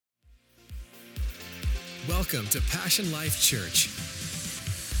Welcome to Passion Life Church.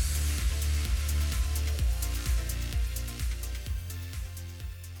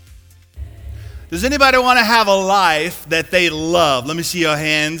 Does anybody want to have a life that they love? Let me see your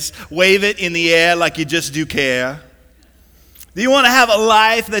hands. Wave it in the air like you just do care. Do you want to have a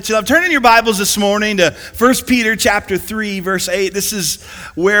life that you love? Turn in your Bibles this morning to 1 Peter chapter 3, verse 8. This is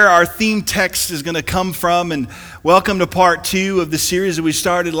where our theme text is going to come from. And welcome to part 2 of the series that we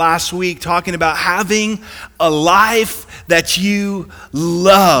started last week, talking about having a life that you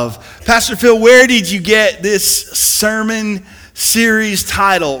love. Pastor Phil, where did you get this sermon series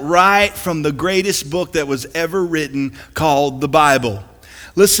title? Right from the greatest book that was ever written, called the Bible.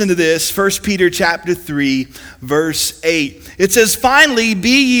 Listen to this, 1 Peter chapter 3, verse 8. It says, "Finally,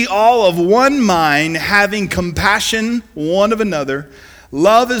 be ye all of one mind, having compassion one of another.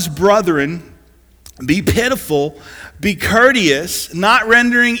 Love as brethren. Be pitiful. Be courteous, not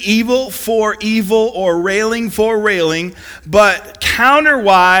rendering evil for evil or railing for railing, but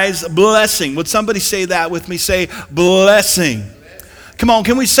counterwise blessing." Would somebody say that with me? Say blessing. Come on,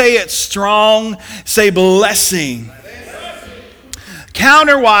 can we say it strong? Say blessing.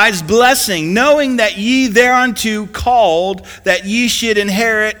 Counterwise blessing, knowing that ye thereunto called, that ye should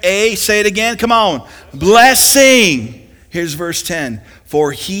inherit say it again, come on, blessing. Here's verse 10.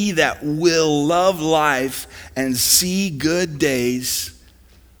 "For he that will love life and see good days."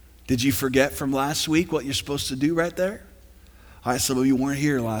 Did you forget from last week what you're supposed to do right there? All right, some of you weren't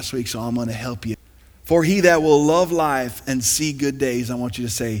here last week, so I'm going to help you. "For he that will love life and see good days," I want you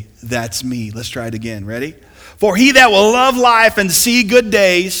to say, "That's me." Let's try it again. Ready? "For he that will love life and see good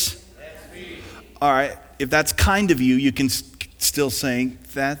days." That's me. All right, if that's kind of you, you can still say,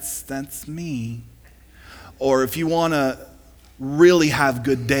 that's me. Or if you want to really have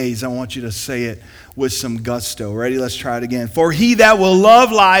good days, I want you to say it with some gusto. Ready? Let's try it again. "For he that will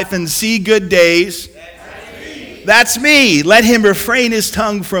love life and see good days." That's me. "Let him refrain his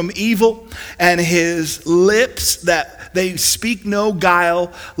tongue from evil, and his lips that they speak no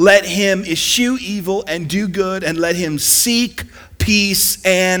guile. Let him eschew evil and do good, and let him seek peace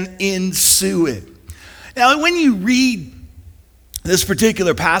and ensue it." Now, when you read this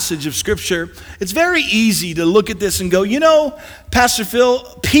particular passage of Scripture, it's very easy to look at this and go, you know, Pastor Phil,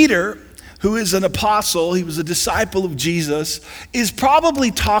 Peter, who is an apostle, he was a disciple of Jesus, is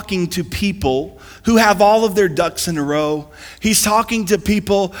probably talking to people who have all of their ducks in a row. He's talking to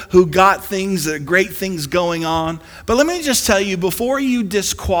people who got great things going on. But let me just tell you, before you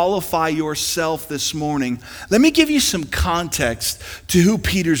disqualify yourself this morning, let me give you some context to who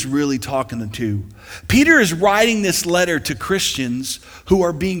Peter's really talking to. Peter is writing this letter to Christians who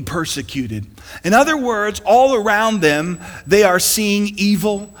are being persecuted. In other words, all around them, they are seeing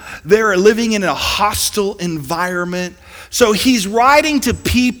evil. They are living in a hostile environment. So he's writing to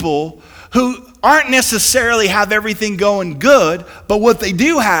people who aren't necessarily have everything going good, but what they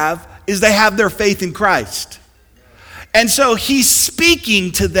do have is they have their faith in Christ. And so he's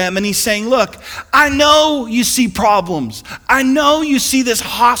speaking to them and he's saying, look, I know you see problems. I know you see this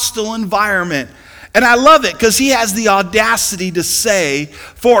hostile environment. And I love it because he has the audacity to say,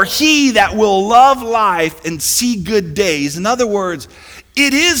 "For he that will love life and see good days." In other words,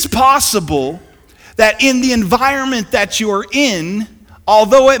 it is possible that in the environment that you're in,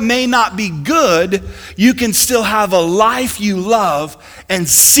 although it may not be good, you can still have a life you love and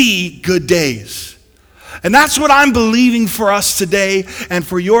see good days. And that's what I'm believing for us today and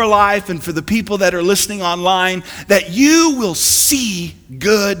for your life and for the people that are listening online, that you will see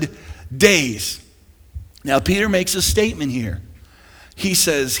good days. Now, Peter makes a statement here. He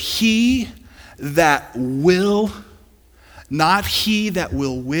says, he that will, not he that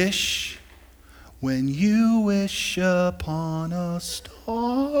will wish. When you wish upon a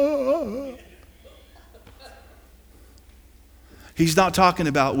star. He's not talking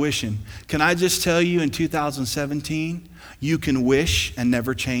about wishing. Can I just tell you, in 2017, you can wish and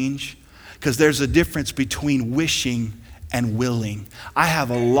never change? Because there's a difference between wishing and willing. I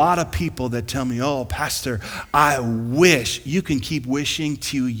have a lot of people that tell me, "Oh, Pastor, I wish." You can keep wishing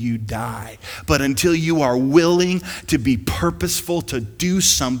till you die. But until you are willing to be purposeful to do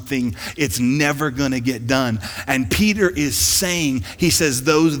something, it's never going to get done. And Peter is saying, he says,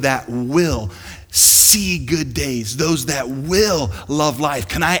 those that will see good days, those that will love life.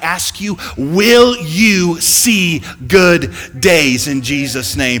 Can I ask you, will you see good days in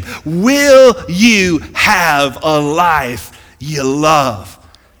Jesus' name? Will you have a life you love?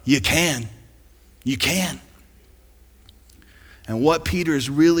 You can. You can. And what Peter is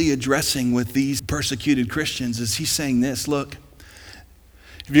really addressing with these persecuted Christians is he's saying this, look,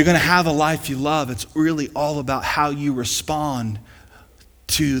 if you're going to have a life you love, it's really all about how you respond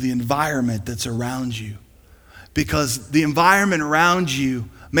to the environment that's around you. Because the environment around you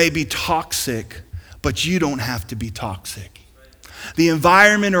may be toxic, but you don't have to be toxic. The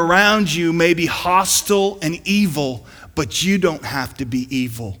environment around you may be hostile and evil, but you don't have to be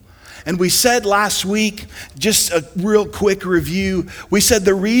evil. And we said last week, just a real quick review, we said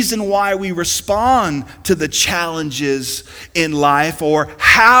the reason why we respond to the challenges in life, or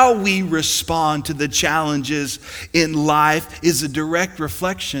how we respond to the challenges in life, is a direct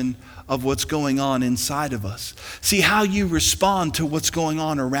reflection of what's going on inside of us. See, how you respond to what's going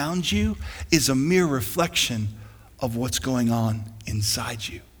on around you is a mere reflection of what's going on inside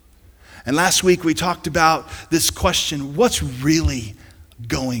you. And last week we talked about this question, what's really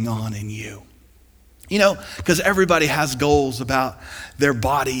going on in you? You know, because everybody has goals about their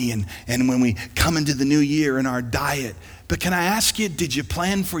body and when we come into the new year and our diet. But can I ask you, did you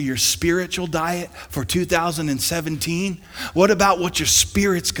plan for your spiritual diet for 2017? What about what your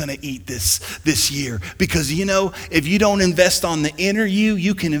spirit's gonna eat this year? Because you know, if you don't invest on the inner you,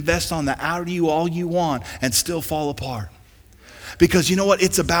 you can invest on the outer you all you want and still fall apart. Because you know what?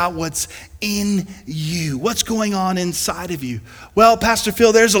 It's about what's in you. What's going on inside of you? Well, Pastor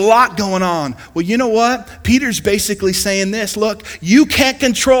Phil, there's a lot going on. Well, you know what? Peter's basically saying this. Look, you can't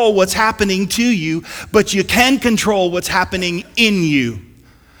control what's happening to you, but you can control what's happening in you.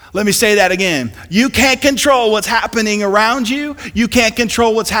 Let me say that again. You can't control what's happening around you. You can't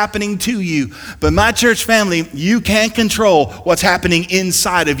control what's happening to you. But my church family, you can control what's happening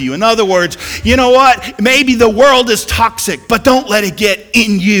inside of you. In other words, you know what? Maybe the world is toxic, but don't let it get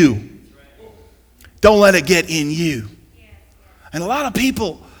in you. Don't let it get in you. And a lot of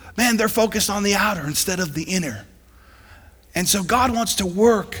people, man, they're focused on the outer instead of the inner. And so God wants to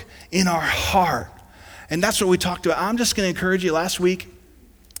work in our heart. And that's what we talked about. I'm just going to encourage you last week.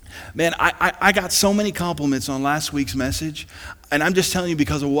 Man, I got so many compliments on last week's message, and I'm just telling you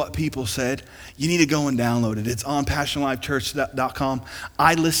because of what people said. You need to go and download it. It's on PassionLifeChurch.com.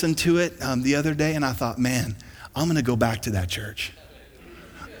 I listened to it the other day, and I thought, man, I'm going to go back to that church.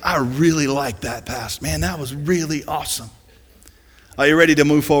 I really like that, Pastor. Man, that was really awesome. Are you ready to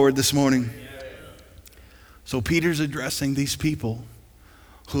move forward this morning? So Peter's addressing these people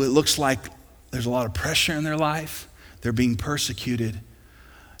who it looks like there's a lot of pressure in their life. They're being persecuted.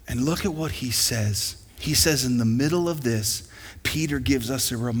 And look at what he says. He says in the middle of this, Peter gives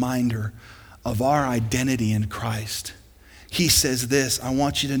us a reminder of our identity in Christ. He says this, I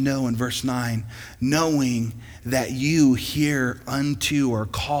want you to know in verse 9, knowing that you hereunto are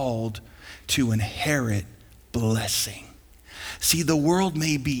called to inherit blessing. See, the world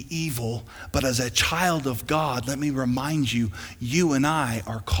may be evil, but as a child of God, let me remind you, you and I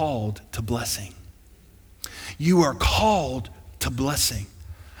are called to blessing. You are called to blessing.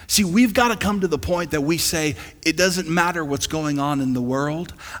 See, we've got to come to the point that we say, it doesn't matter what's going on in the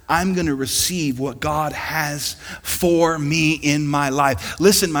world. I'm going to receive what God has for me in my life.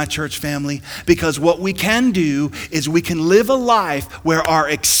 Listen, my church family, because what we can do is we can live a life where our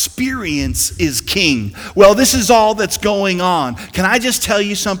experience is king. Well, this is all that's going on. Can I just tell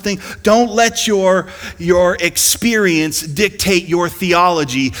you something? Don't let your experience dictate your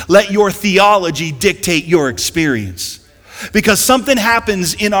theology. Let your theology dictate your experience. Because something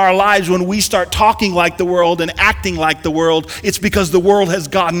happens in our lives when we start talking like the world and acting like the world. It's because the world has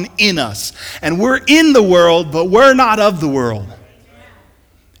gotten in us. And we're in the world, but we're not of the world.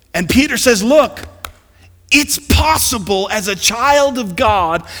 And Peter says, look, it's possible as a child of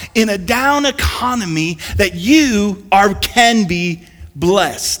God in a down economy that you can be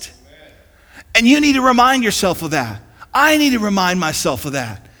blessed. And you need to remind yourself of that. I need to remind myself of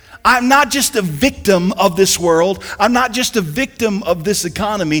that. I'm not just a victim of this world. I'm not just a victim of this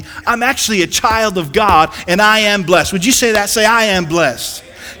economy. I'm actually a child of God, and I am blessed. Would you say that? Say, I am blessed.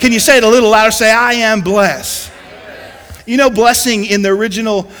 Can you say it a little louder? Say, I am blessed. You know, blessing in the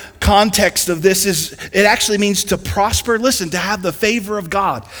original context of this it actually means to prosper. Listen, to have the favor of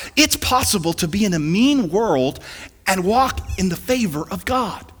God. It's possible to be in a mean world and walk in the favor of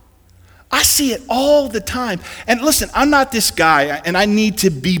God. I see it all the time. And listen, I'm not this guy, and I need to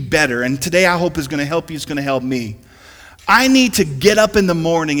be better. And today I hope is going to help you. It's going to help me. I need to get up in the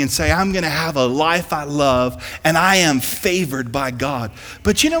morning and say, I'm going to have a life I love, and I am favored by God.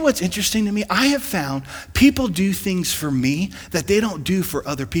 But you know what's interesting to me? I have found people do things for me that they don't do for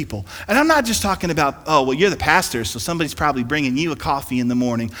other people. And I'm not just talking about, oh, well, you're the pastor, so somebody's probably bringing you a coffee in the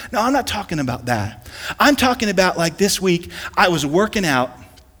morning. No, I'm not talking about that. I'm talking about like this week, I was working out.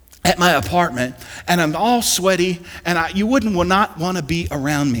 at my apartment, and I'm all sweaty, and you would not want to be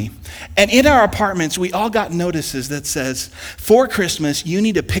around me. And in our apartments, we all got notices that says, for Christmas, you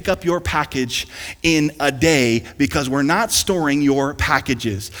need to pick up your package in a day because we're not storing your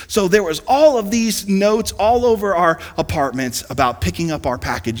packages. So there was all of these notes all over our apartments about picking up our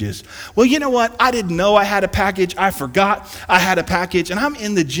packages. Well, you know what? I didn't know I had a package. I forgot I had a package, and I'm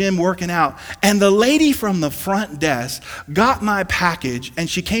in the gym working out, and the lady from the front desk got my package, and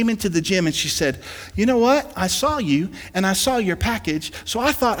she came into the gym and she said, you know what? I saw you and I saw your package, so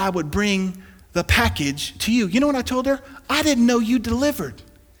I thought I would bring the package to you. You know what I told her? I didn't know you delivered.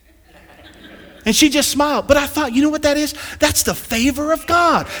 And she just smiled. But I thought, you know what that is? That's the favor of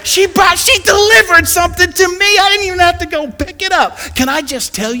God. She delivered something to me. I didn't even have to go pick it up. Can I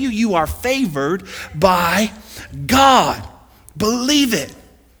just tell you, you are favored by God. Believe it.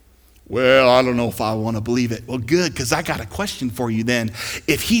 Well, I don't know if I want to believe it. Well, good, because I got a question for you then.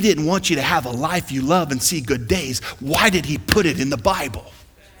 If he didn't want you to have a life you love and see good days, why did he put it in the Bible?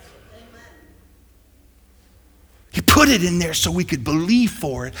 He put it in there so we could believe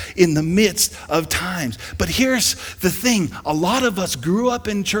for it in the midst of times. But here's the thing. A lot of us grew up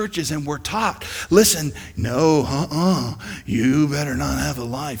in churches and were taught, listen, no, you better not have a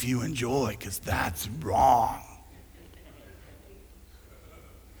life you enjoy because that's wrong.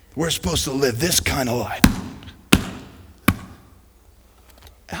 We're supposed to live this kind of life.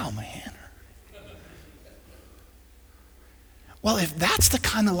 Ow, my hand hurt. Well, if that's the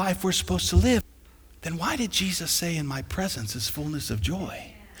kind of life we're supposed to live, then why did Jesus say, in my presence is fullness of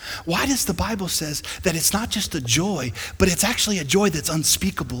joy? Why does the Bible says that it's not just a joy, but it's actually a joy that's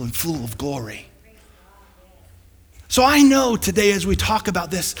unspeakable and full of glory? So I know today as we talk about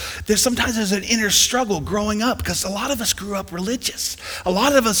this, there's an inner struggle growing up because a lot of us grew up religious. A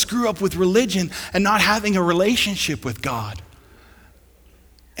lot of us grew up with religion and not having a relationship with God.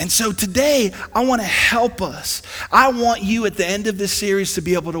 And so today, I want to help us. I want you at the end of this series to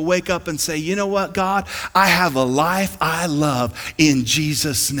be able to wake up and say, you know what, God? I have a life I love in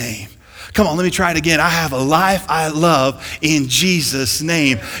Jesus' name. Come on, let me try it again. I have a life I love in Jesus'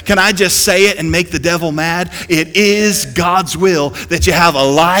 name. Can I just say it and make the devil mad? It is God's will that you have a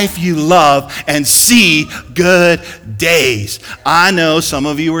life you love and see good days. I know some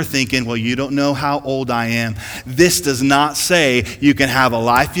of you are thinking, well, you don't know how old I am. This does not say you can have a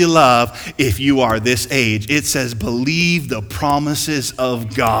life you love if you are this age. It says believe the promises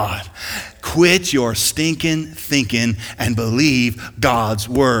of God. Quit your stinking thinking and believe God's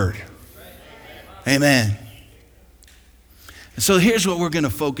word. Amen. So here's what we're going to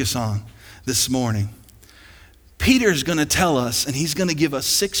focus on this morning. Peter's going to tell us, and he's going to give us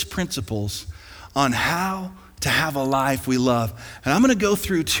 6 principles on how to have a life we love. And I'm going to go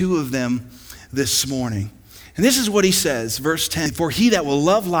through 2 of them this morning. And this is what he says, verse 10. For he that will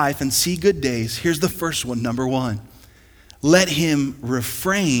love life and see good days, here's the first one, number 1. Let him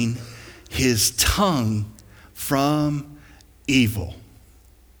refrain his tongue from evil.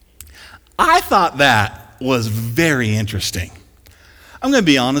 I thought that was very interesting. I'm going to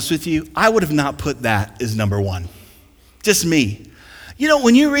be honest with you. I would have not put that as number 1. Just me. You know,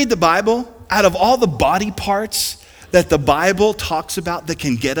 when you read the Bible, out of all the body parts that the Bible talks about that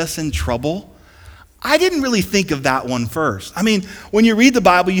can get us in trouble, I didn't really think of that one first. I mean, when you read the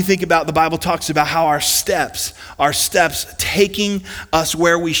Bible, you think about the Bible talks about how our steps taking us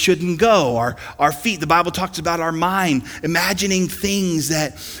where we shouldn't go, our feet. The Bible talks about our mind, imagining things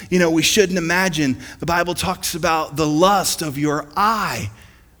that, we shouldn't imagine. The Bible talks about the lust of your eye.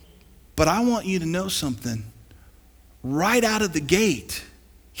 But I want you to know something. Right out of the gate,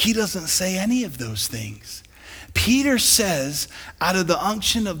 he doesn't say any of those things. Peter says, out of the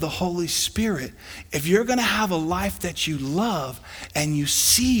unction of the Holy Spirit, if you're going to have a life that you love and you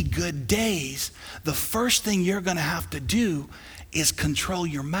see good days, the first thing you're going to have to do is control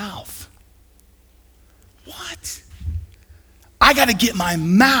your mouth. What? I got to get my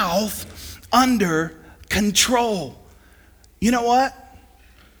mouth under control. You know what?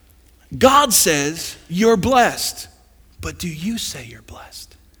 God says you're blessed, but do you say you're blessed?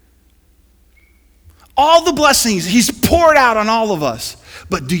 All the blessings he's poured out on all of us.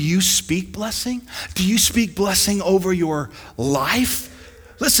 But do you speak blessing? Do you speak blessing over your life?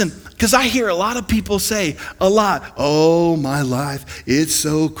 Listen, because I hear a lot of people say a lot, oh, my life, it's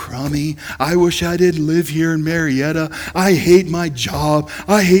so crummy. I wish I didn't live here in Marietta. I hate my job.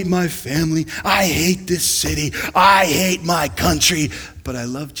 I hate my family. I hate this city. I hate my country. But I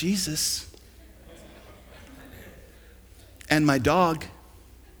love Jesus. And my dog.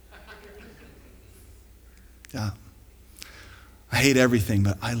 Yeah. I hate everything,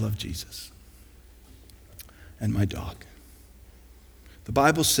 but I love Jesus. And my dog. The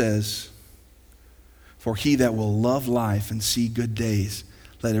Bible says, for he that will love life and see good days,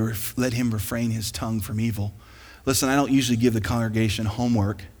 let him refrain his tongue from evil. Listen, I don't usually give the congregation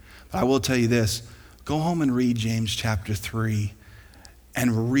homework, but I will tell you this. Go home and read James chapter 3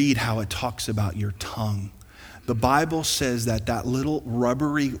 and read how it talks about your tongue. The Bible says that that little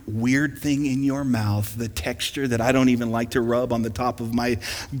rubbery, weird thing in your mouth, the texture that I don't even like to rub on the top of my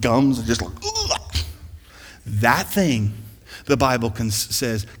gums, just like, that thing, the Bible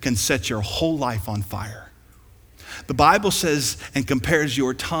says, can set your whole life on fire. The Bible says and compares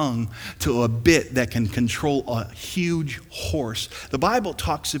your tongue to a bit that can control a huge horse. The Bible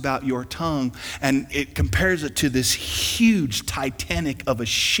talks about your tongue and it compares it to this huge Titanic of a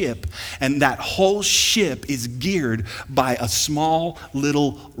ship, and that whole ship is geared by a small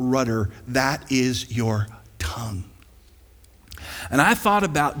little rudder. That is your tongue. And I thought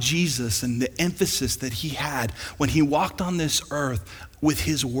about Jesus and the emphasis that he had when he walked on this earth with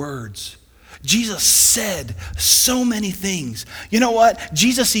his words. Jesus said so many things. You know what?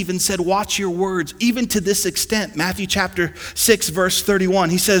 Jesus even said, watch your words, even to this extent. Matthew chapter 6, verse 31.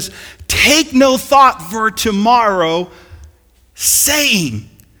 He says, take no thought for tomorrow, saying.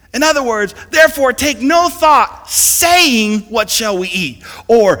 In other words, therefore take no thought, saying, what shall we eat?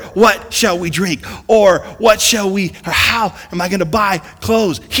 Or what shall we drink? Or what shall we, or how am I going to buy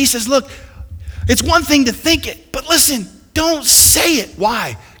clothes? He says, look, it's one thing to think it, but listen, don't say it.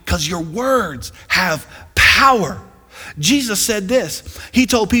 Why? Because your words have power. Jesus said this. He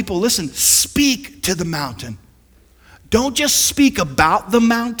told people, listen, speak to the mountain. Don't just speak about the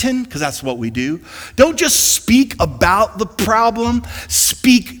mountain, because that's what we do. Don't just speak about the problem.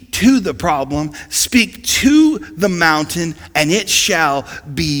 Speak to the problem. Speak to the mountain, and it shall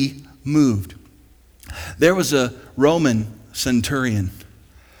be moved. There was a Roman centurion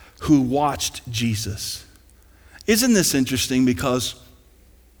who watched Jesus. Isn't this interesting? Because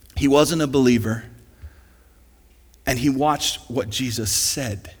he wasn't a believer, and he watched what Jesus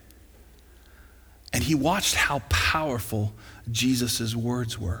said. And he watched how powerful Jesus'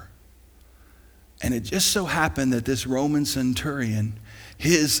 words were. And it just so happened that this Roman centurion,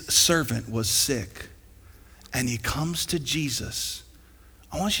 his servant was sick. And he comes to Jesus.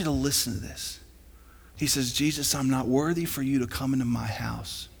 I want you to listen to this. He says, Jesus, I'm not worthy for you to come into my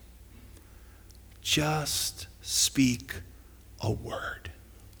house. Just speak a word.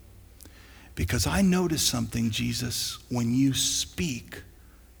 Because I notice something, Jesus, when you speak,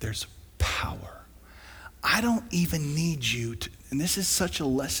 there's power. I don't even need you to, and this is such a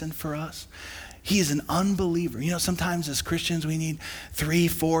lesson for us. He is an unbeliever. You know, sometimes as Christians, we need 3,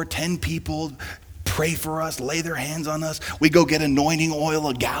 4, 10 people pray for us, lay their hands on us. We go get anointing oil,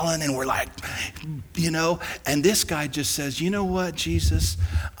 a gallon, and we're like, you know, and this guy just says, you know what, Jesus,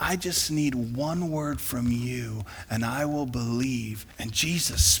 I just need one word from you, and I will believe. And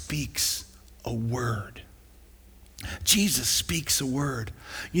Jesus speaks a word. Jesus speaks a word.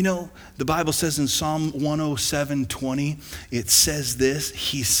 You know, the Bible says in Psalm 107:20, it says this,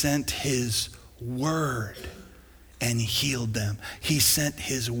 he sent his word and healed them. He sent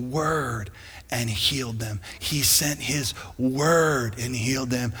his word and healed them. He sent his word and healed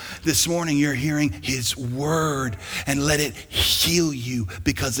them. This morning you're hearing his word, and let it heal you,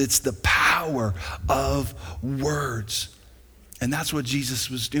 because it's the power of words. And that's what Jesus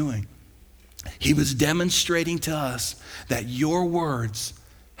was doing. He was demonstrating to us that your words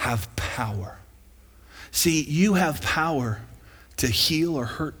have power. See, you have power to heal or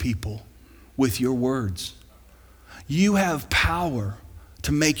hurt people with your words. You have power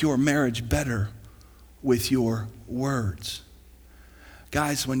to make your marriage better with your words.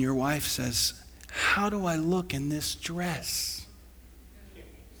 Guys, when your wife says, how do I look in this dress?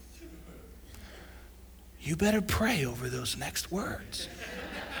 You better pray over those next words.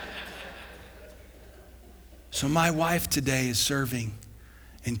 So my wife today is serving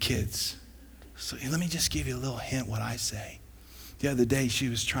in kids. So let me just give you a little hint what I say. The other day she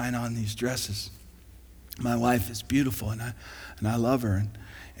was trying on these dresses. My wife is beautiful, and I love her.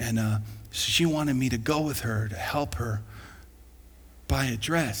 And so she wanted me to go with her to help her buy a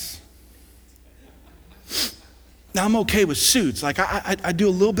dress. Now I'm okay with suits. Like I do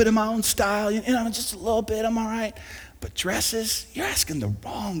a little bit of my own style, you know, just a little bit, I'm all right. But dresses, you're asking the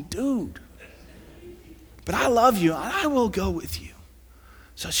wrong dude. But I love you, and I will go with you.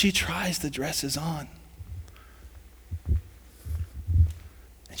 So she tries the dresses on.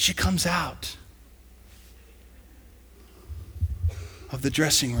 And she comes out of the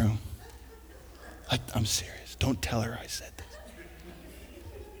dressing room. Like, I'm serious. Don't tell her I said this.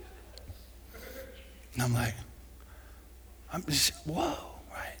 And I'm like, whoa,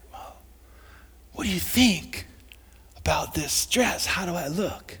 right, whoa. What do you think about this dress. How do I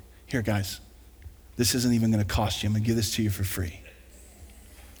look? Here, guys, this isn't even going to cost you. I'm going to give this to you for free.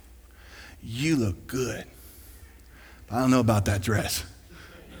 You look good. I don't know about that dress.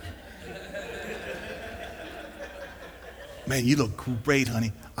 Man, you look great,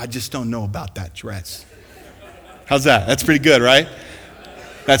 honey. I just don't know about that dress. How's that? That's pretty good, right?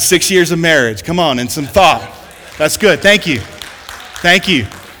 That's 6 years of marriage. Come on, and some thought. That's good. Thank you. Thank you.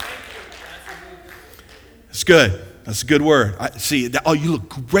 That's good. That's a good word. Oh, you look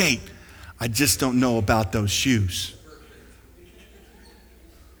great. I just don't know about those shoes.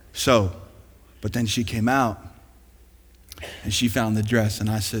 So, but then she came out and she found the dress, and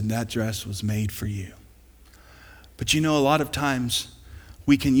I said, that dress was made for you. But you know, a lot of times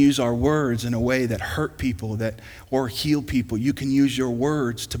we can use our words in a way that hurt people or heal people. You can use your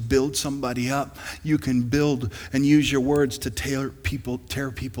words to build somebody up. You can build and use your words to tear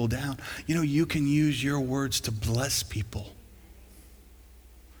people down. You know, you can use your words to bless people.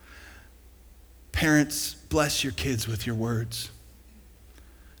 Parents, bless your kids with your words.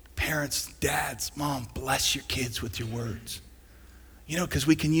 Parents, dads, mom, bless your kids with your words. You know, because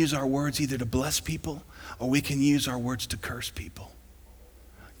we can use our words either to bless people or we can use our words to curse people.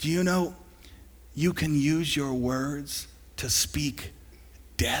 Do you know you can use your words to speak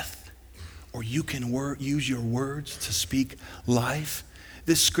death, or you can use your words to speak life?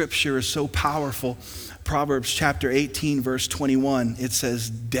 This scripture is so powerful. Proverbs chapter 18, verse 21, it says,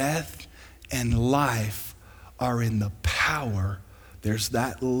 death and life are in the power, there's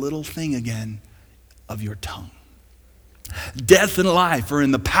that little thing again, of your tongue. Death and life are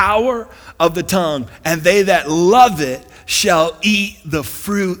in the power of the tongue, and they that love it shall eat the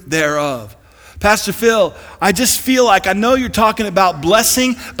fruit thereof. Pastor Phil, I just feel like, I know you're talking about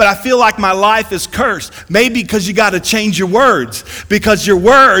blessing, but I feel like my life is cursed. Maybe because you got to change your words. Because your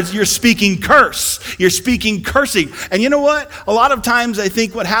words, you're speaking curse. You're speaking cursing. And you know what? A lot of times I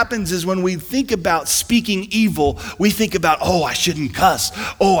think what happens is when we think about speaking evil, we think about, oh, I shouldn't cuss.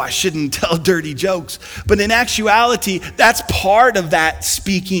 Oh, I shouldn't tell dirty jokes. But in actuality, that's part of that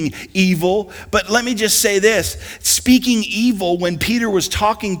speaking evil. But let me just say this. Speaking evil, when Peter was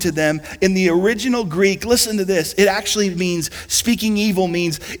talking to them in the original Greek, listen to this. It actually means, speaking evil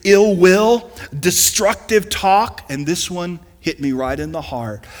means ill will, destructive talk. And this one hit me right in the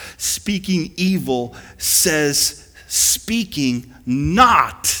heart. Speaking evil says speaking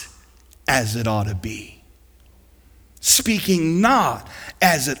not as it ought to be. Speaking not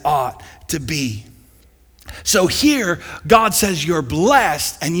as it ought to be. So here, God says you're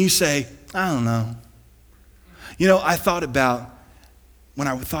blessed, and you say, I don't know. You know, when I thought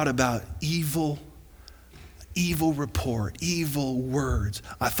about evil report, evil words,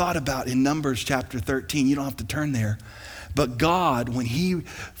 I thought about in Numbers chapter 13, you don't have to turn there, but God, when he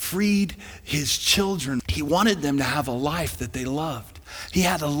freed his children, he wanted them to have a life that they loved. He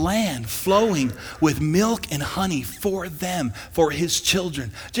had a land flowing with milk and honey for them, for his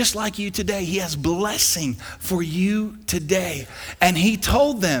children. Just like you today, he has blessing for you today. And he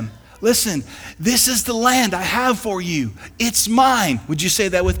told them, listen, this is the land I have for you. It's mine. Would you say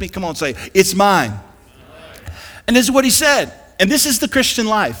that with me? Come on, say, it's mine. And this is what he said. And this is the Christian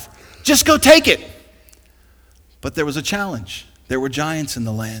life. Just go take it. But there was a challenge. There were giants in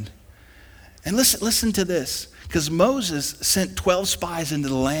the land. And listen to this. Because Moses sent 12 spies into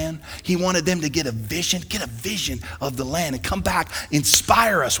the land. He wanted them to get a vision of the land and come back,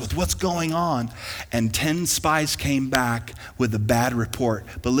 inspire us with what's going on. And 10 spies came back with a bad report.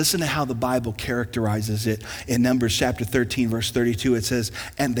 But listen to how the Bible characterizes it. In Numbers chapter 13, verse 32, it says,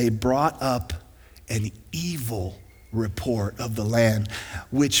 and they brought up an evil report of the land,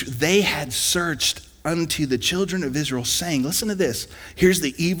 which they had searched unto the children of Israel, saying, listen to this. Here's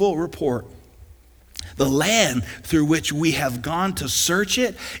the evil report. The land through which we have gone to search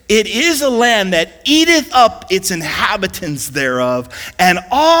it, it is a land that eateth up its inhabitants thereof, and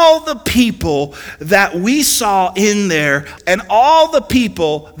all the people that we saw in there, and all the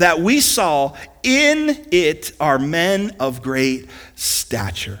people that we saw in it are men of great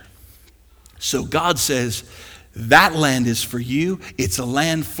stature. So God says, that land is for you. It's a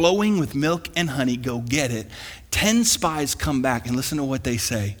land flowing with milk and honey. Go get it. 10 spies come back, and listen to what they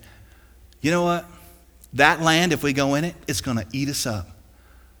say. You know what? That land, if we go in it, it's going to eat us up.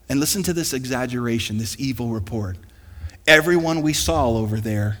 And listen to this exaggeration, this evil report. Everyone we saw over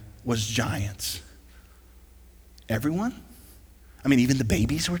there was giants. Everyone? I mean, even the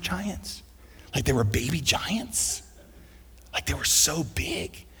babies were giants. Like they were baby giants. Like they were so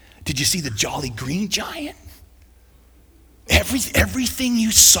big. Did you see the Jolly Green Giant? Everything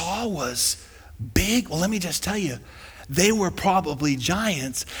you saw was big. Well, let me just tell you, They were probably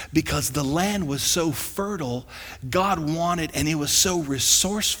giants because the land was so fertile, God wanted, and it was so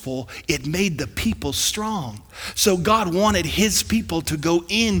resourceful, it made the people strong. So God wanted his people to go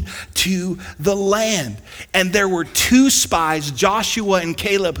into the land. And there were two spies, Joshua and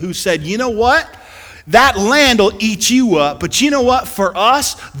Caleb, who said, you know what? That land will eat you up, but you know what? For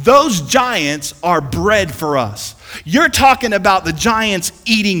us, those giants are bread for us. You're talking about the giants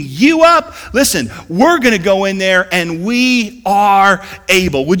eating you up? Listen, we're going to go in there and we are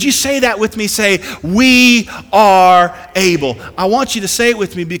able. Would you say that with me? Say, we are able. I want you to say it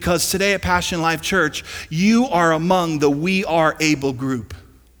with me because today at Passion Life Church, you are among the we are able group.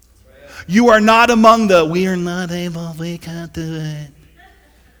 You are not among the we are not able, we can't do it.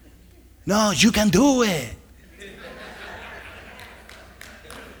 No, you can do it.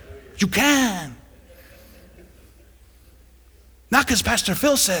 You can. Not because Pastor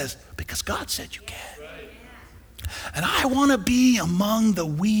Phil says, because God said you can. And I want to be among the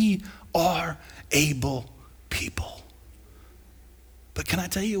we are able people. But can I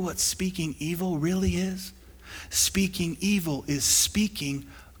tell you what speaking evil really is? Speaking evil is speaking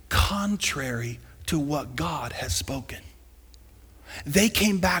contrary to what God has spoken. They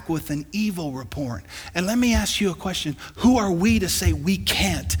came back with an evil report. And let me ask you a question. Who are we to say we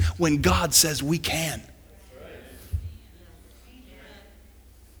can't when God says we can?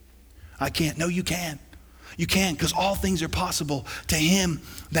 I can't. No, you can. You can, because all things are possible to him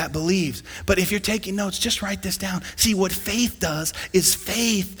that believes. But if you're taking notes, just write this down. See, what faith does is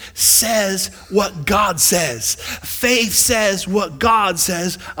faith says what God says. Faith says what God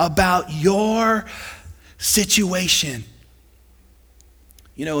says about your situation.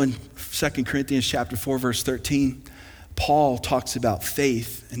 You know, in 2 Corinthians chapter 4, verse 13, Paul talks about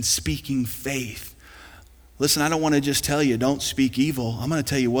faith and speaking faith. Listen, I don't want to just tell you, don't speak evil. I'm going to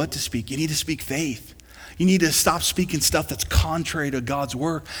tell you what to speak. You need to speak faith. You need to stop speaking stuff that's contrary to God's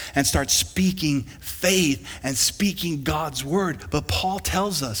word and start speaking faith and speaking God's word. But Paul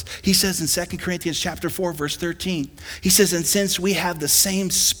tells us, he says in 2 Corinthians chapter 4, verse 13, he says, and since we have the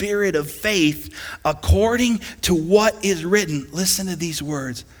same spirit of faith, according to what is written, listen to these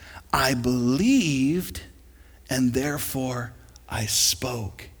words, I believed and therefore I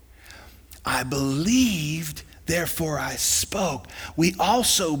spoke. I believed, therefore I spoke. We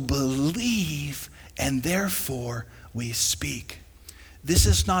also believe and therefore we speak. This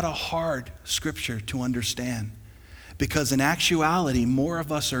is not a hard scripture to understand because in actuality, more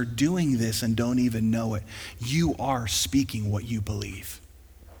of us are doing this and don't even know it. You are speaking what you believe.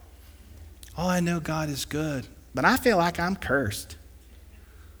 Oh, I know God is good, but I feel like I'm cursed.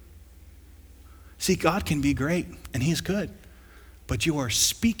 See, God can be great and he's good, but you are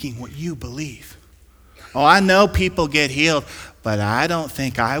speaking what you believe. Oh, I know people get healed, but I don't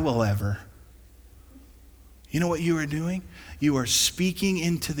think I will ever. You know what you are doing? You are speaking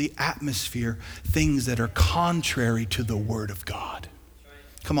into the atmosphere things that are contrary to the word of God.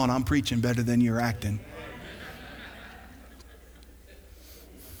 Come on, I'm preaching better than you're acting.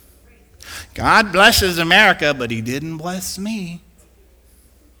 God blesses America, but he didn't bless me.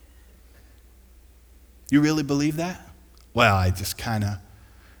 You really believe that? Well, I'm just kind of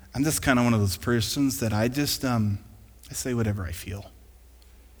one of those persons that I say whatever I feel.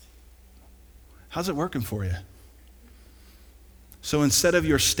 How's it working for you? So instead of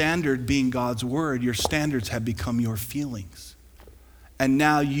your standard being God's word, your standards have become your feelings. And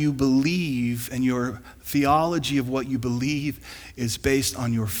now you believe, and your theology of what you believe is based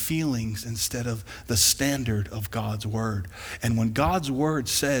on your feelings instead of the standard of God's word. And when God's word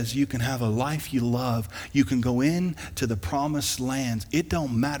says you can have a life you love, you can go into the promised lands, it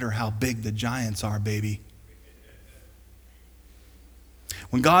don't matter how big the giants are, baby.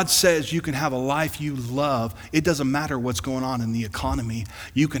 When God says you can have a life you love, it doesn't matter what's going on in the economy.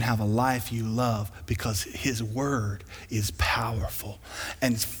 You can have a life you love because his word is powerful.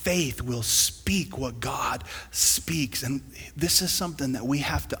 And faith will speak what God speaks. And this is something that we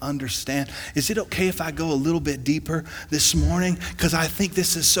have to understand. Is it okay if I go a little bit deeper this morning? Because I think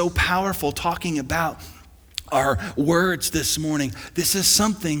this is so powerful talking about our words this morning. This is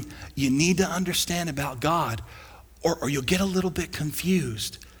something you need to understand about God. Or you'll get a little bit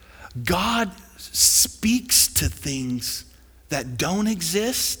confused. God speaks to things that don't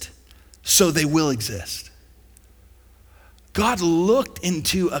exist, so they will exist. God looked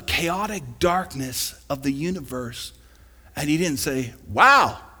into a chaotic darkness of the universe, and he didn't say,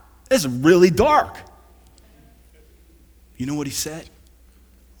 wow, it's really dark. You know what he said?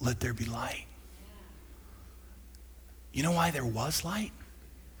 Let there be light. You know why there was light?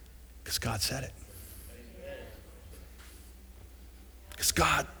 Because God said it. Because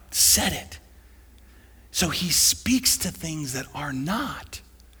God said it. So he speaks to things that are not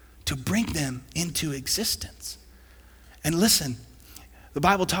to bring them into existence. And listen, the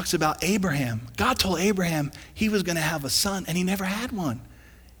Bible talks about Abraham. God told Abraham he was going to have a son, and he never had one.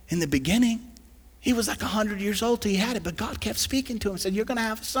 In the beginning, he was like 100 years old till he had it, but God kept speaking to him and said, you're going to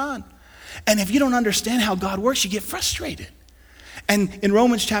have a son. And if you don't understand how God works, you get frustrated. And in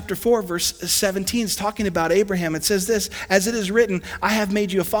Romans chapter 4, verse 17, it's talking about Abraham. It says this, as it is written, I have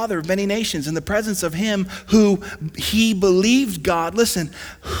made you a father of many nations in the presence of him who he believed God, listen,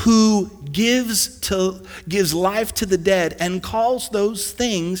 who gives life to the dead and calls those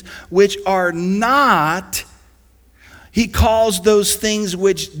things which are not, he calls those things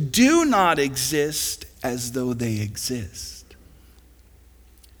which do not exist as though they exist.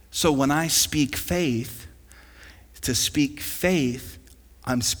 So when I speak faith, to speak faith,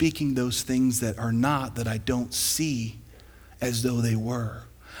 I'm speaking those things that are not, that I don't see as though they were.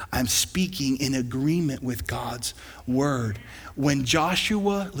 I'm speaking in agreement with God's word. When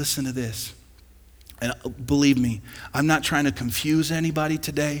Joshua, listen to this, and believe me, I'm not trying to confuse anybody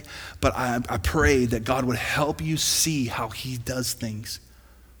today, but I pray that God would help you see how he does things.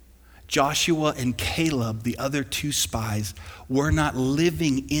 Joshua and Caleb, the other two spies, were not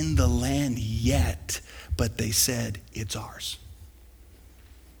living in the land yet, but they said, it's ours.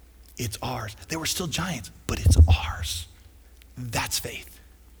 It's ours. They were still giants, but it's ours. That's faith.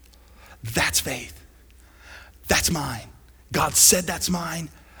 That's faith. That's mine. God said that's mine,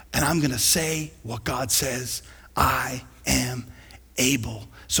 and I'm going to say what God says. I am able.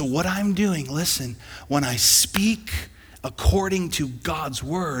 So what I'm doing, listen, when I speak according to God's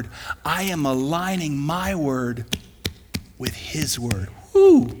word, I am aligning my word with his word.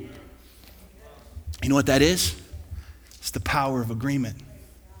 Woo! You know what that is? It's the power of agreement.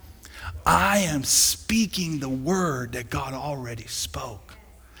 I am speaking the word that God already spoke.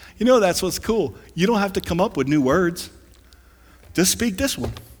 You know, that's what's cool. You don't have to come up with new words. Just speak this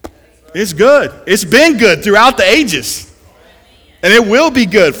one. It's good. It's been good throughout the ages. And it will be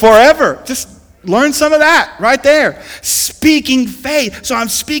good forever. Just learn some of that right there. Speaking faith. So I'm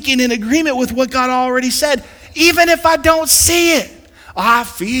speaking in agreement with what God already said, even if I don't see it. I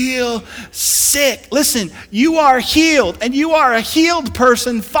feel sick. Listen, you are healed, and you are a healed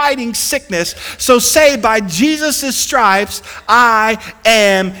person fighting sickness. So say, by Jesus' stripes, I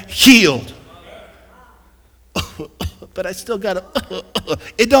am healed. But I still got to,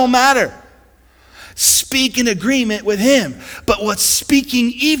 it don't matter. Speak in agreement with him. But what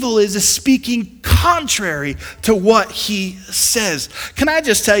speaking evil is speaking contrary to what he says. Can I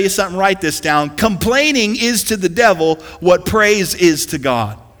just tell you something? Write this down. Complaining is to the devil what praise is to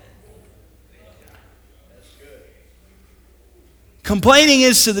God. Complaining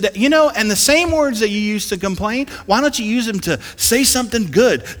is to the devil. You know, and the same words that you use to complain, why don't you use them to say something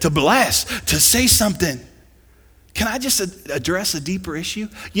good, to bless, to say something? Can I just address a deeper issue?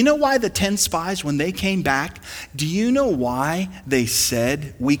 You know why the 10 spies, when they came back, do you know why they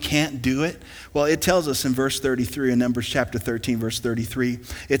said we can't do it? Well, it tells us in verse 33, in Numbers chapter 13, verse 33,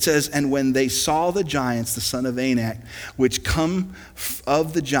 it says, and when they saw the giants, the son of Anak, which come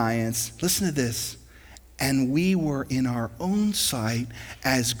of the giants, listen to this, and we were in our own sight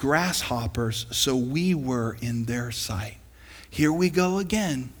as grasshoppers, so we were in their sight. Here we go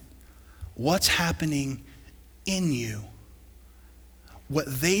again. What's happening in you? What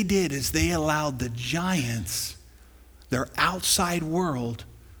they did is they allowed the giants, their outside world,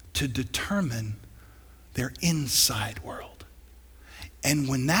 to determine their inside world. And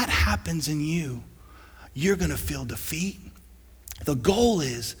when that happens in you, you're going to feel defeat. The goal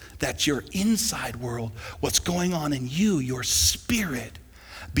is that your inside world, what's going on in you, your spirit,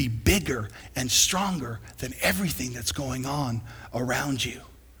 be bigger and stronger than everything that's going on around you.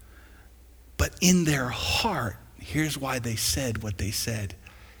 But in their heart, here's why they said what they said.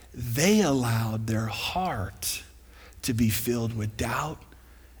 They allowed their heart to be filled with doubt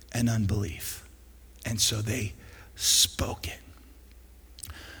and unbelief. And so they spoke it.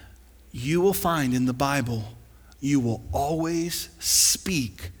 You will find in the Bible, you will always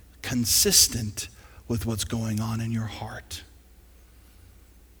speak consistent with what's going on in your heart.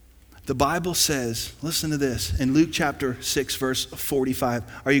 The Bible says, listen to this, in Luke chapter 6, verse 45.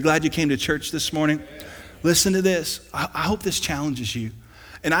 Are you glad you came to church this morning? Listen to this. I hope this challenges you.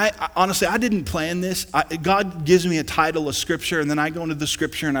 And I honestly, I didn't plan this. God gives me a title of scripture, and then I go into the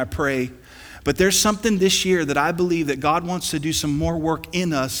scripture and I pray. But there's something this year that I believe that God wants to do some more work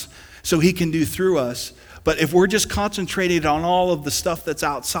in us so he can do through us. But if we're just concentrated on all of the stuff that's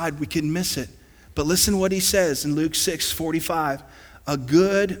outside, we can miss it. But listen what he says in Luke 6:45. A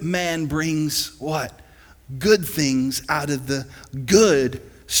good man brings what? Good things out of the good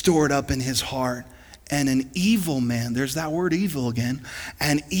stored up in his heart. And an evil man, there's that word evil again,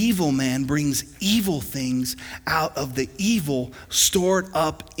 an evil man brings evil things out of the evil stored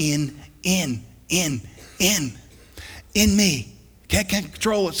up in me. Can't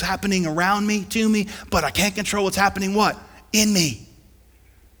control what's happening around me, to me, but I can't control what's happening what? In me.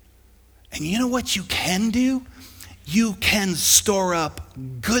 And you know what you can do? You can store up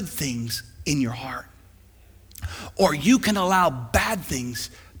good things in your heart. Or you can allow bad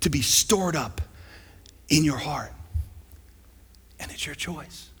things to be stored up in your heart. And it's your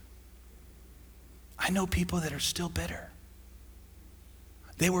choice. I know people that are still bitter.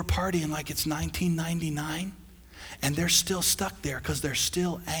 They were partying like it's 1999, and they're still stuck there because they're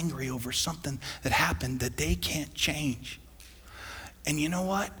still angry over something that happened that they can't change. And you know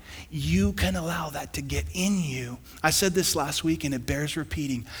what? You can allow that to get in you. I said this last week and it bears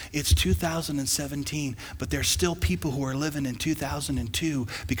repeating. It's 2017, but there's still people who are living in 2002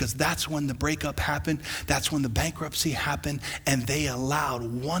 because that's when the breakup happened. That's when the bankruptcy happened. And they allowed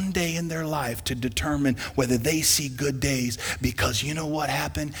one day in their life to determine whether they see good days because you know what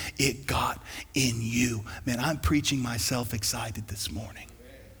happened? It got in you. Man, I'm preaching myself excited this morning.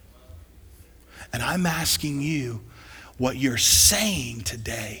 And I'm asking you, what you're saying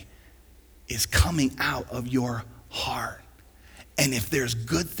today is coming out of your heart. And if there's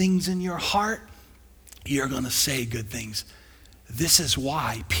good things in your heart, you're going to say good things. This is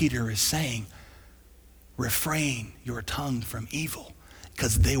why Peter is saying, refrain your tongue from evil,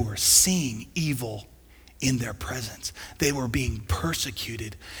 because they were seeing evil in their presence. They were being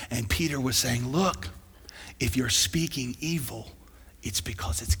persecuted. And Peter was saying, look, if you're speaking evil, it's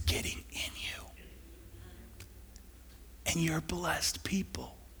because it's getting in you. And you're blessed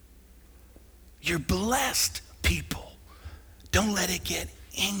people. You're blessed people. Don't let it get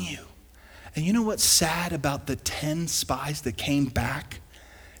in you. And you know what's sad about the 10 spies that came back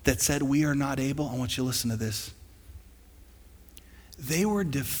that said we are not able? I want you to listen to this. They were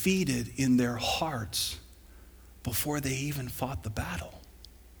defeated in their hearts before they even fought the battle.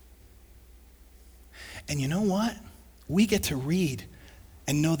 And you know what? We get to read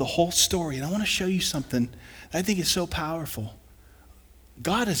and know the whole story. And I want to show you something I think is so powerful.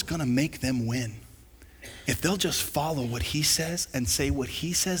 God is going to make them win. If they'll just follow what he says and say what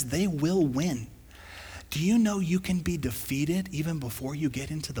he says, they will win. Do you know you can be defeated even before you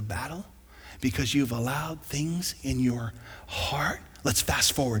get into the battle? Because you've allowed things in your heart. Let's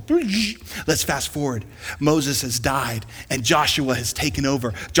fast forward. Moses has died and Joshua has taken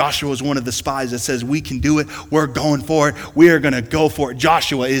over. Joshua is one of the spies that says, we can do it. We're going for it. We are going to go for it.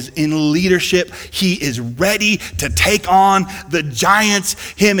 Joshua is in leadership. He is ready to take on the giants.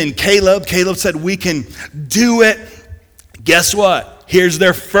 Him and Caleb. Caleb said, we can do it. Guess what? Here's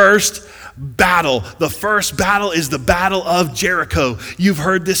their first battle. The first battle is the Battle of Jericho. You've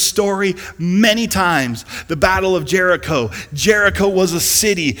heard this story many times. The Battle of Jericho. Jericho was a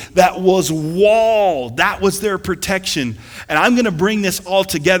city that was walled. That was their protection. And I'm going to bring this all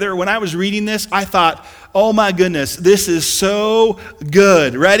together. When I was reading this, I thought, oh my goodness, this is so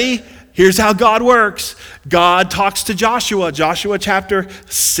good. Ready? Here's how God works. God talks to Joshua. Joshua chapter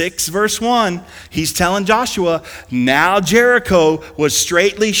 6, verse 1. He's telling Joshua, now Jericho was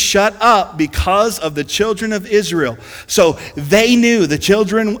straitly shut up because of the children of Israel. So they knew the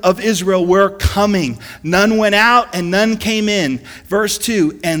children of Israel were coming. None went out and none came in. Verse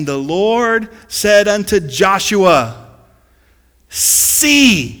 2, and the Lord said unto Joshua,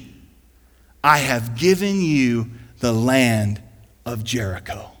 see, I have given you the land of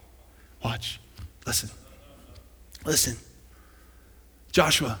Jericho. Watch. Listen.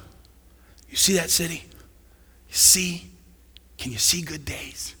 Joshua, you see that city? Can you see good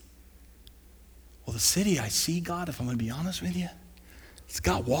days? Well, the city I see, God, if I'm going to be honest with you, it's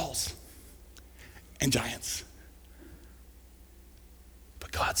got walls and giants.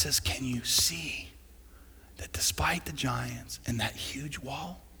 But God says, can you see that despite the giants and that huge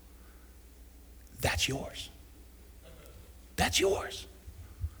wall, that's yours? That's yours.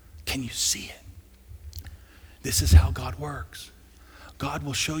 Can you see it? This is how God works. God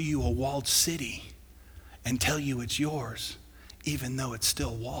will show you a walled city and tell you it's yours, even though it's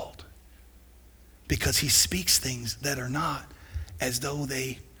still walled. Because he speaks things that are not as though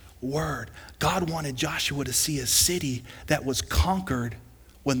they were. God wanted Joshua to see a city that was conquered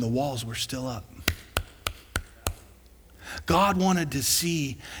when the walls were still up. God wanted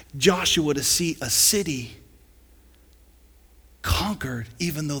Joshua to see a city conquered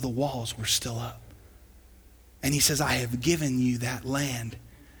even though the walls were still up. And he says, I have given you that land,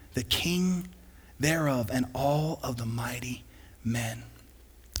 the king thereof, and all of the mighty men.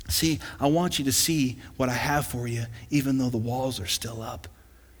 See, I want you to see what I have for you, even though the walls are still up.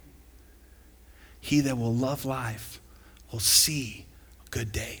 he that will love life will see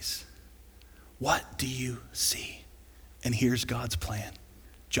good days. What do you see? And here's God's plan.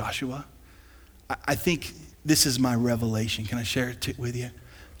 Joshua, I think this is my revelation. Can I share it with you?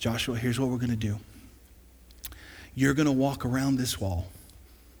 Joshua, here's what we're going to do. You're going to walk around this wall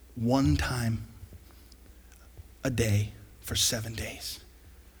one time a day for 7 days.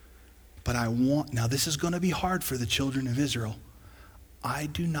 But now this is going to be hard for the children of Israel. I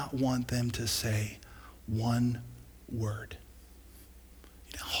do not want them to say one word.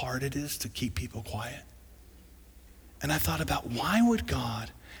 You know how hard it is to keep people quiet? And I thought about, why would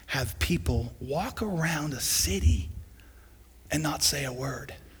God have people walk around a city and not say a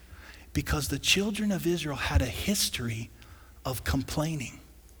word? Because the children of Israel had a history of complaining,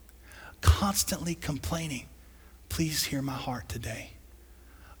 constantly complaining. Please hear my heart today.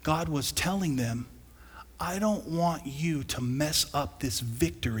 God was telling them, I don't want you to mess up this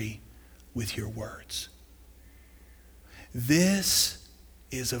victory with your words. This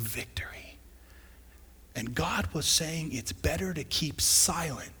is a victory. And God was saying it's better to keep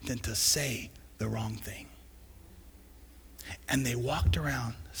silent than to say the wrong thing. And they walked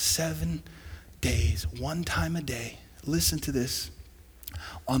around 7 days, one time a day. Listen to this.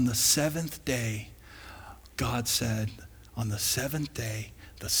 On the seventh day, God said, on the seventh day,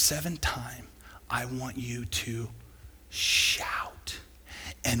 the seventh time, I want you to shout.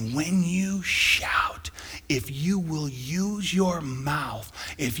 And when you shout, if you will use your mouth,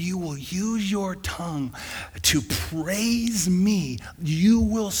 if you will use your tongue to praise me, you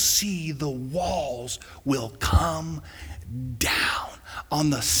will see the walls will come down. On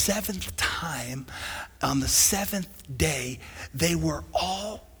the seventh time, on the seventh day, they were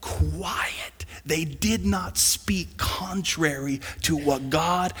all quiet. They did not speak contrary to what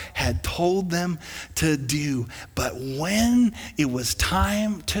God had told them to do. But when it was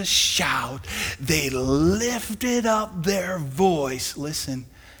time to shout, they lifted up their voice, listen,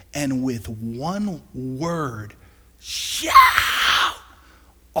 and with one word, shout,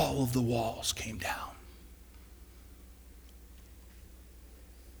 all of the walls came down.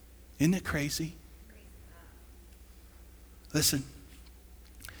 Isn't it crazy? Listen,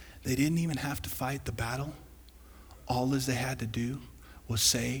 they didn't even have to fight the battle. All as they had to do was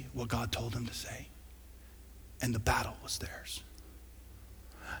say what God told them to say. And the battle was theirs.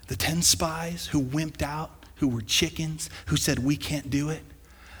 The 10 spies who wimped out, who were chickens, who said, we can't do it.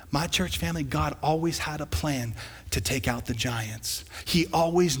 My church family, God always had a plan to take out the giants. He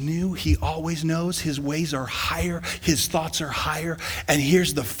always knew, he always knows. His ways are higher, his thoughts are higher. And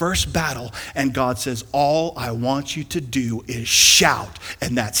here's the first battle. And God says, all I want you to do is shout,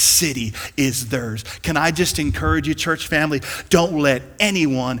 and that city is theirs. Can I just encourage you, church family, don't let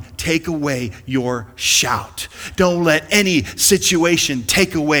anyone take away your shout. Don't let any situation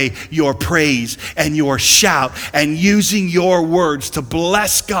take away your praise and your shout and using your words to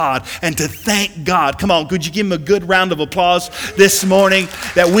bless God and to thank God. Come on, could you give him a good round of applause this morning,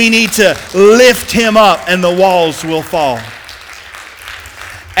 that we need to lift him up and the walls will fall.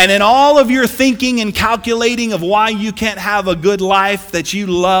 And in all of your thinking and calculating of why you can't have a good life that you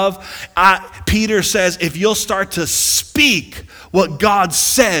love, Peter says, if you'll start to speak what God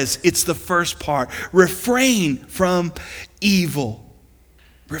says, it's the first part. Refrain from evil.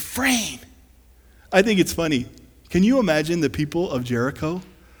 Refrain. I think it's funny. Can you imagine the people of Jericho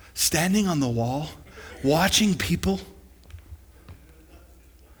standing on the wall, watching people,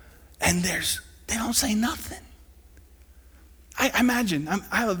 and they don't say nothing? I imagine,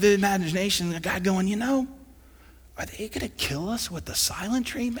 I have a vivid imagination, a guy going, are they going to kill us with the silent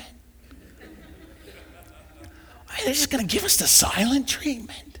treatment? Are they just going to give us the silent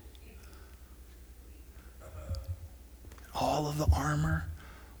treatment? All of the armor,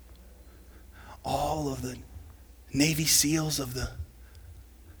 all of the Navy SEALs of the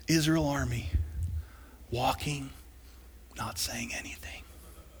Israel army walking, not saying anything.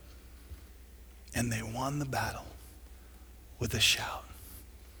 And they won the battle with a shout.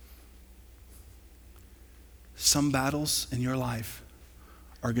 Some battles in your life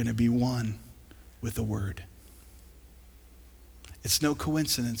are going to be won with a word. It's no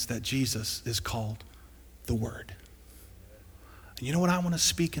coincidence that Jesus is called the Word. And you know what I want to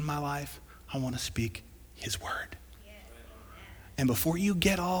speak in my life? I want to speak his word. And before you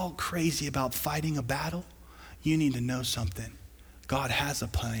get all crazy about fighting a battle, you need to know something. God has a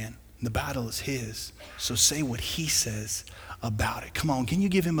plan. The battle is his. So say what he says about it. Come on, can you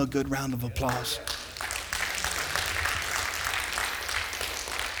give him a good round of applause?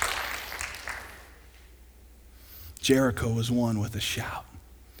 Jericho was won with a shout.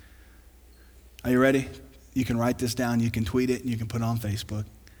 Are you ready? You can write this down, you can tweet it, and you can put it on Facebook.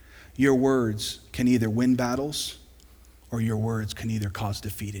 Your words can either win battles or your words can either cause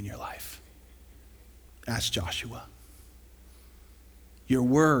defeat in your life. Ask Joshua. Your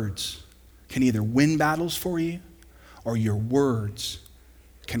words can either win battles for you or your words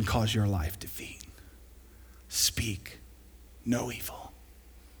can cause your life defeat. Speak no evil.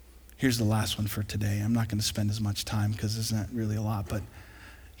 Here's the last one for today. I'm not going to spend as much time because it's not really a lot, but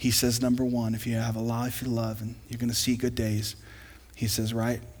he says, number one, if you have a life you love and you're going to see good days, he says,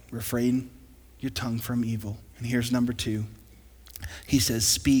 right, refrain your tongue from evil. And here's number two. He says,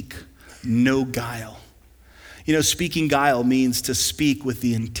 speak no guile. You know, speaking guile means to speak with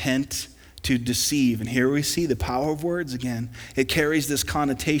the intent to deceive. And here we see the power of words again. It carries this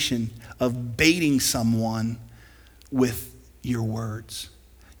connotation of baiting someone with your words.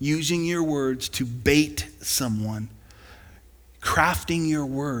 Using your words to bait someone. Crafting your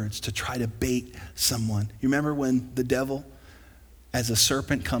words to try to bait someone. You remember when the devil, as a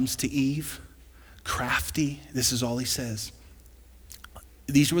serpent, comes to Eve? Crafty. This is all he says.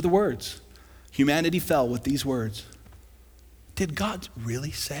 These were the words. Humanity fell with these words. Did God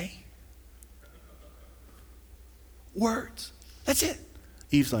really say? Words. That's it.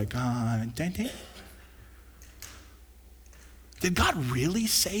 Eve's like, did God really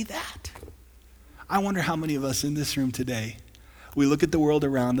say that? I wonder how many of us in this room today, we look at the world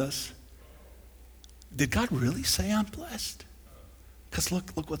around us. Did God really say I'm blessed? Because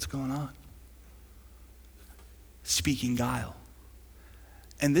look what's going on. Speaking guile.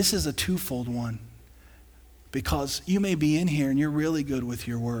 And this is a twofold one. Because you may be in here and you're really good with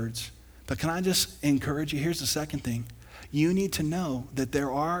your words. But can I just encourage you? Here's the second thing. You need to know that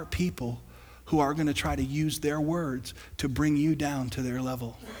there are people who are going to try to use their words to bring you down to their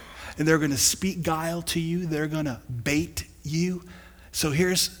level. And they're going to speak guile to you. They're going to bait you. So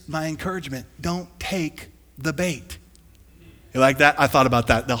here's my encouragement. Don't take the bait. You like that? I thought about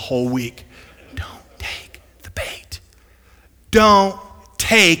that the whole week. Don't take the bait. Don't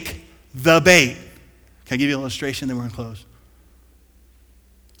take the bait. Can I give you an illustration? Then we're going to close.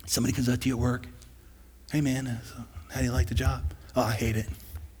 Somebody comes up to you at work. Hey man, how do you like the job? Oh, I hate it.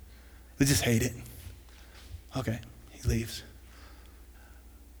 We just hate it. Okay, he leaves.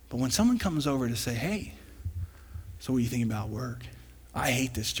 But when someone comes over to say, hey, so what do you think about work? I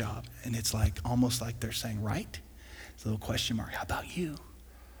hate this job. And it's like, almost like they're saying, right? It's a little question mark. How about you?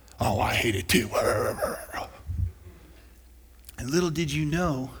 Oh, I hate it too. And little did you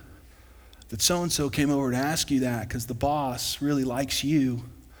know that so-and-so came over to ask you that because the boss really likes you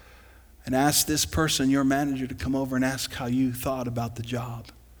and asked this person, your manager, to come over and ask how you thought about the job.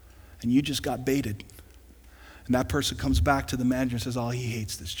 And you just got baited. And that person comes back to the manager and says, oh, he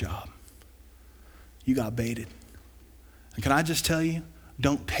hates this job. You got baited. And can I just tell you,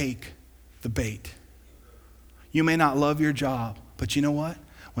 don't take the bait. You may not love your job, but you know what?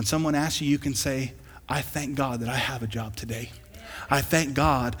 When someone asks you, you can say, I thank God that I have a job today. I thank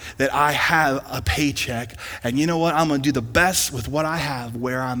God that I have a paycheck. And you know what? I'm going to do the best with what I have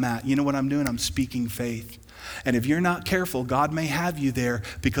where I'm at. You know what I'm doing? I'm speaking faith. And if you're not careful, God may have you there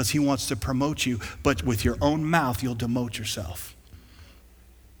because he wants to promote you. But with your own mouth, you'll demote yourself.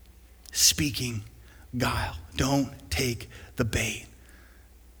 Speaking guile. Don't take the bait.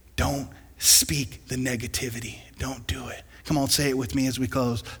 Don't speak the negativity. Don't do it. Come on, say it with me as we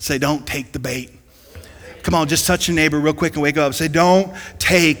close. Say, don't take the bait. Come on, just touch your neighbor real quick and wake up. Say, don't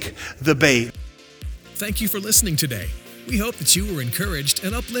take the bait. Thank you for listening today. We hope that you were encouraged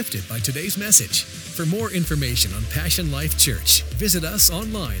and uplifted by today's message. For more information on Passion Life Church, visit us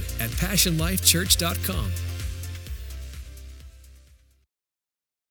online at passionlifechurch.com